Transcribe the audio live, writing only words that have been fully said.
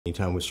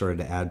Anytime we started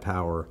to add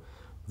power,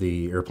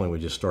 the airplane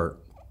would just start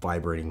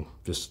vibrating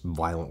just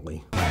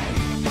violently.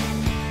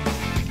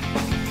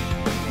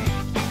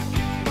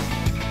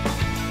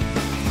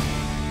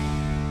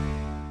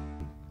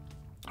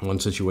 One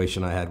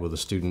situation I had with a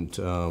student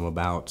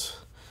about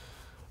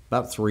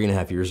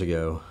 3.5 years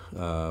ago,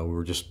 we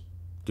were just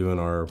doing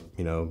our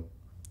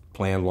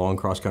planned long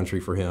cross country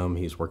for him.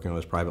 He's working on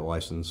his private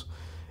license,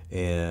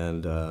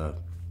 and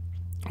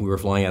we were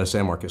flying out of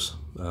San Marcos,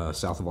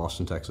 south of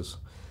Austin, Texas.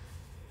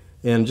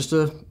 And just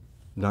a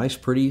nice,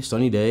 pretty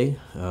sunny day,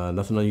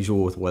 nothing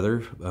unusual with weather,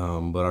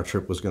 but our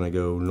trip was going to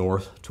go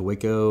north to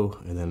Waco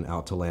and then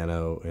out to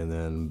Llano and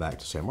then back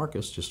to San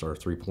Marcos, just our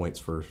 3 points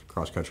for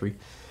cross country.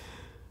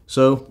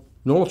 So,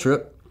 normal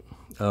trip.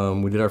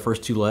 We did our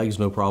first 2 legs,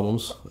 no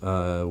problems.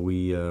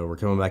 We were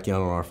coming back in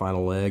on our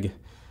final leg.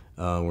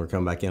 We were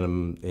coming back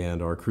in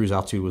and our cruise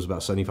altitude was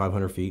about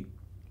 7,500 feet.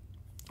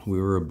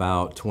 We were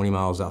about 20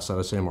 miles outside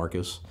of San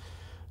Marcos.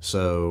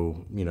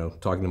 So,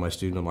 talking to my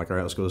student, I'm like, all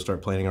right, let's go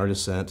start planning our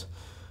descent.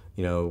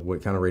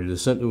 What kind of rate of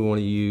descent do we want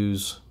to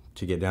use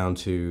to get down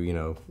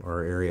to,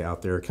 our area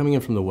out there. Coming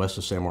in from the west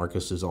of San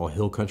Marcos is all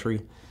hill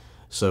country.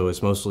 So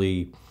it's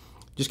mostly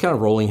just kind of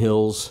rolling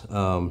hills,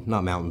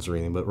 not mountains or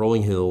anything, but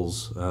rolling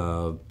hills,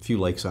 a few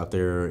lakes out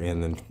there,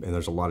 and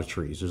there's a lot of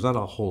trees. There's not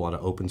a whole lot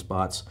of open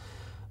spots.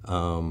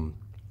 A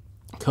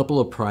couple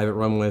of private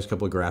runways, a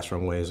couple of grass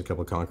runways, a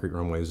couple of concrete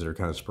runways that are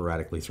kind of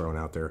sporadically thrown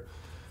out there.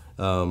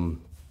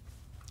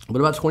 But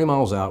about 20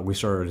 miles out, we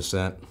started a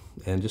descent,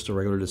 and just a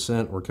regular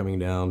descent. We're coming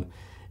down,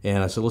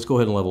 and I said, let's go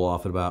ahead and level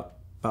off at about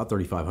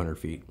 3,500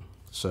 feet.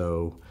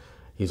 So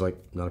he's like,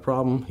 not a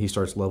problem. He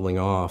starts leveling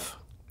off,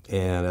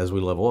 and as we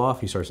level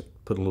off, he starts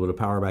putting a little bit of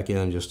power back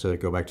in just to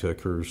go back to a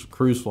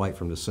cruise flight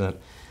from descent.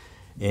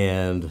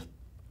 And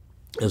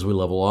as we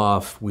level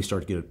off, we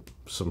start to get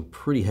some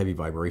pretty heavy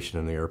vibration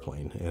in the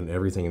airplane, and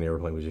everything in the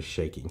airplane was just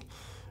shaking.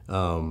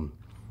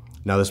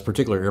 Now, this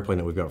particular airplane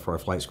that we've got for our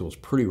flight school is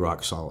pretty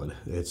rock solid.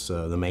 It's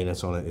the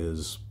maintenance on it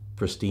is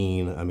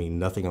pristine. I mean,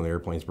 nothing on the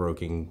airplane's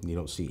broken. You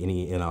don't see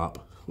any NOP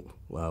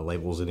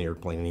labels in the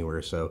airplane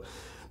anywhere. So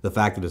the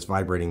fact that it's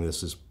vibrating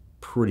this is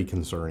pretty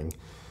concerning.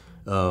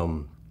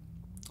 So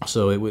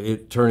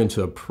it turned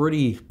into a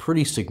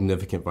pretty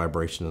significant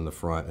vibration in the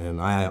front,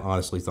 and I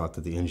honestly thought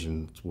that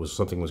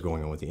something was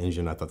going on with the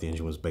engine. I thought the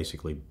engine was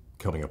basically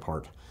coming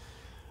apart.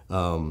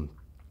 I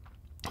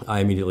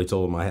immediately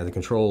told him I had the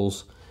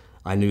controls.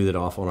 I knew that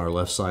off on our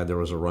left side there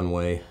was a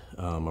runway,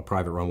 a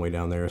private runway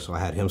down there, so I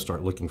had him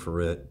start looking for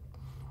it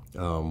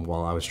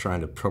while I was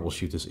trying to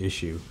troubleshoot this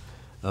issue.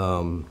 We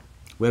had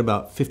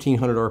about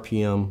 1,500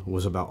 RPM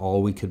was about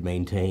all we could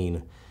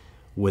maintain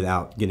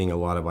without getting a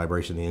lot of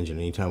vibration in the engine.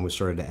 Anytime we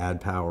started to add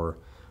power,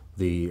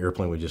 the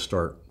airplane would just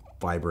start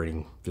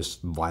vibrating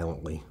just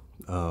violently.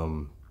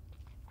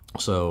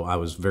 So I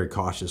was very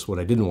cautious. What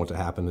I didn't want to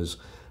happen is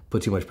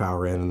put too much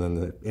power in and then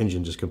the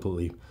engine just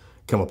completely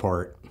come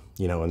apart.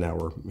 And now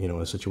we're, in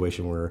a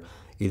situation where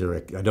either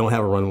I don't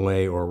have a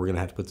runway or we're going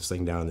to have to put this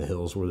thing down in the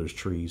hills where there's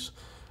trees,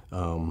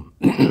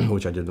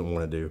 which I didn't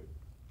want to do.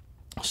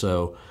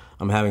 So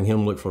I'm having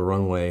him look for a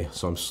runway.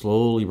 So I'm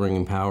slowly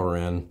bringing power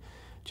in,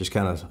 just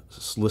kind of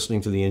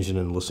listening to the engine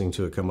and listening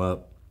to it come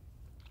up.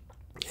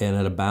 And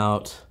at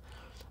about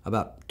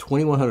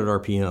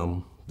 2,100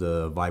 RPM,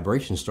 the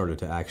vibration started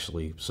to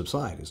actually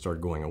subside. It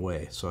started going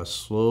away. So I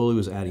slowly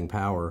was adding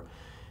power.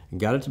 And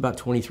got it to about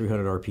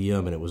 2,300 RPM,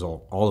 and it was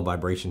all the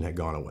vibration had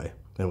gone away,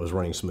 and it was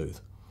running smooth.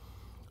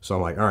 So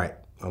I'm like, all right,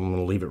 I'm going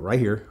to leave it right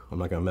here. I'm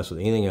not going to mess with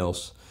anything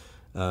else.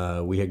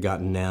 We had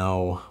gotten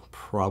now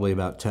probably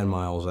about 10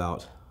 miles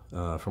out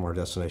from our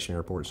destination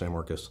airport in San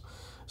Marcos.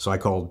 So I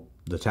called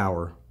the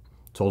tower,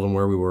 told them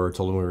where we were,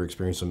 told them we were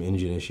experiencing some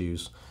engine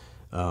issues.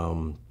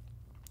 And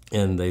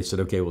they said,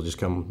 okay, we'll just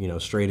come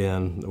straight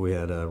in. We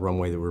had a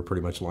runway that we were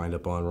pretty much lined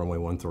up on, runway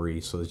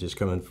 13. So they just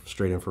come in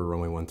straight in for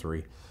runway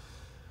 13.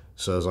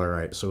 So I was all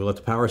right. So we let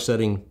the power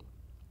setting,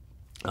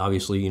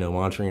 obviously,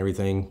 monitoring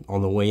everything.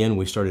 On the way in,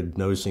 we started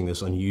noticing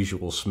this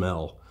unusual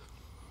smell.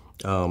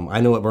 I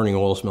know what burning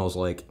oil smells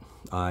like.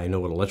 I know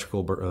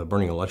what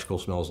burning electrical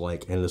smells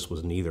like, and this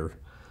was neither.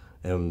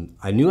 And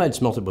I knew I'd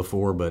smelt it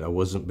before, but I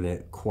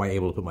wasn't quite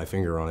able to put my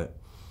finger on it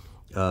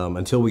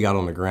until we got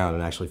on the ground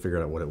and actually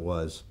figured out what it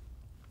was.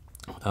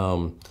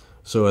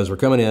 So as we're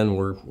coming in,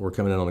 we're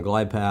coming in on the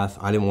glide path.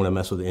 I didn't want to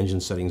mess with the engine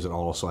settings at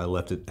all, so I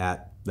left it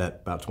at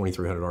that about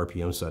 2,300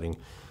 RPM setting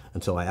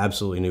until I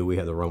absolutely knew we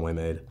had the runway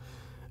made.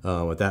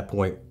 At that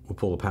point, we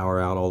pulled the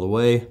power out all the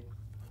way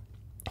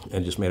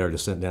and just made our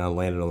descent down,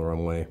 landed on the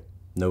runway,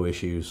 no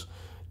issues,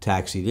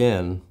 taxied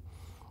in,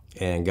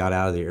 and got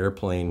out of the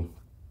airplane.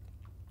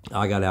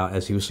 I got out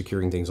as he was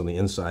securing things on the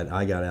inside.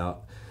 I got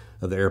out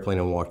of the airplane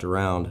and walked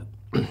around,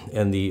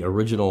 and the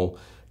original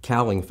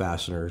cowling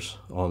fasteners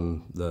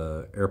on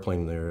the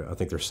airplane there, I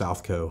think they're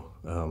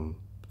Southco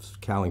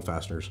cowling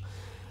fasteners,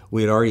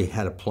 we had already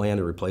had a plan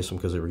to replace them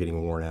because they were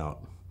getting worn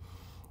out.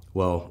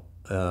 Well,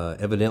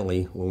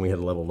 evidently, when we had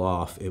leveled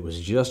off, it was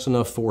just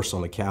enough force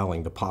on the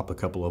cowling to pop a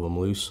couple of them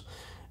loose,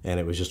 and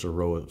it was just a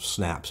row of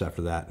snaps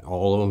after that.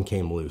 All of them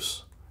came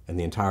loose, and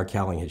the entire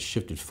cowling had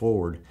shifted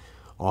forward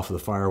off of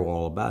the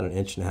firewall about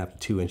 1.5 to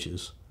 2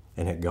 inches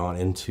and had gone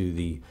into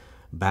the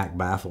back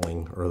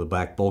baffling or the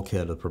back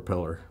bulkhead of the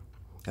propeller.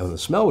 And the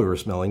smell we were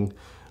smelling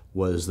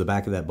was the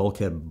back of that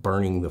bulkhead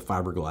burning the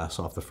fiberglass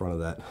off the front of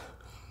that,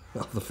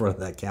 off the front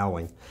of that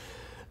cowling.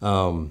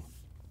 And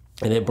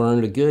it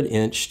burned a good 1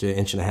 to 1.5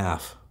 inches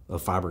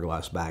of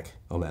fiberglass back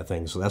on that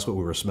thing. So that's what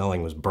we were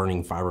smelling, was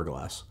burning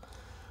fiberglass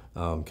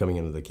coming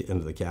into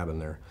the cabin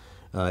there.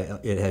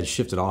 It had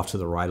shifted off to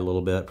the right a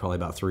little bit, probably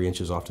about 3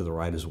 inches off to the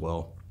right as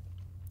well.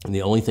 And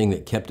the only thing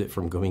that kept it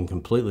from going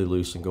completely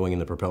loose and going in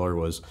the propeller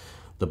was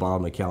the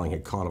bottom of the cowling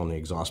had caught on the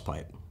exhaust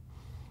pipe.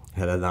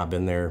 Had that not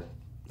been there,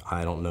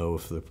 I don't know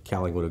if the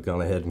cowling would have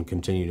gone ahead and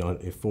continued on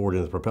forward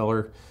in the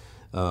propeller.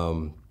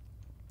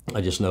 I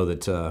just know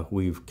that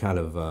we've kind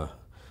of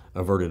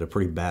averted a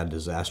pretty bad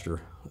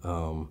disaster.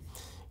 You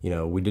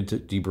know, we did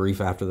debrief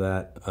after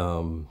that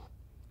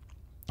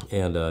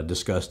and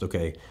discussed,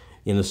 okay,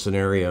 in the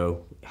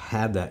scenario,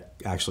 had that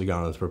actually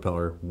gone on the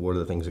propeller, what are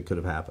the things that could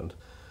have happened?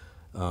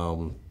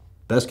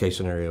 Best case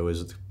scenario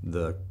is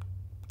the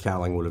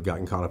cowling would have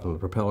gotten caught up in the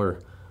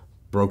propeller,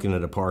 broken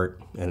it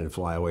apart, and it'd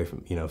fly away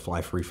from, you know,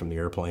 fly free from the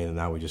airplane, and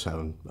now we just have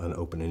an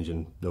open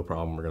engine, no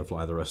problem. We're going to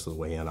fly the rest of the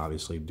way in,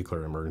 obviously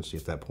declare an emergency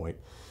at that point.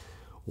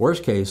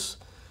 Worst case,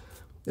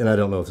 and I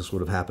don't know if this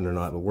would have happened or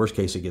not, but worst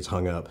case, it gets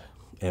hung up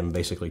and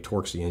basically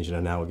torques the engine,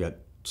 and now we've got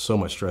so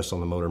much stress on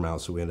the motor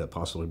mounts that we end up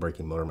possibly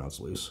breaking motor mounts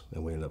loose,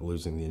 and we end up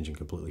losing the engine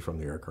completely from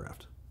the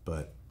aircraft.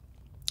 But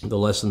the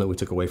lesson that we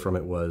took away from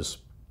it was,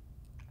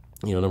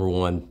 you know, number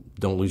one,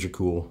 don't lose your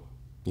cool.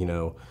 You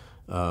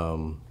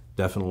know,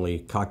 definitely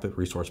cockpit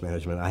resource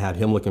management. I had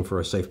him looking for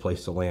a safe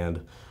place to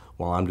land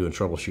while I'm doing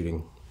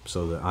troubleshooting,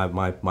 so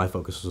that my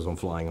focus is on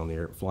flying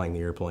the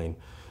airplane.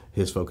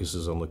 His focus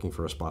is on looking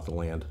for a spot to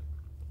land.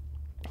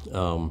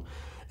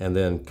 And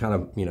then kind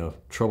of, you know,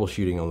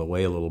 troubleshooting on the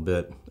way a little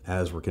bit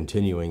as we're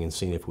continuing and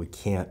seeing if we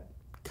can't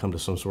come to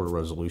some sort of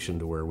resolution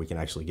to where we can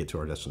actually get to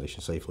our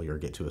destination safely or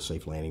get to a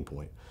safe landing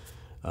point.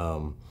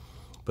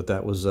 But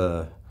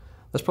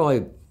that's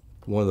probably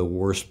one of the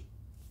worst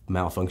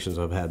malfunctions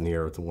I've had in the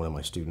air with one of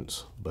my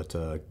students. But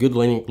good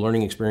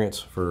learning experience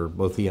for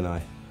both he and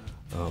I,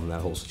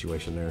 that whole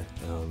situation there.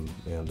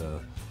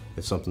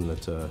 It's something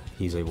that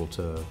he's able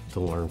to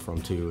learn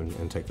from too,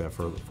 and take that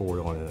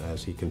forward on it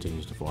as he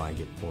continues to fly and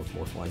get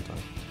more flying time.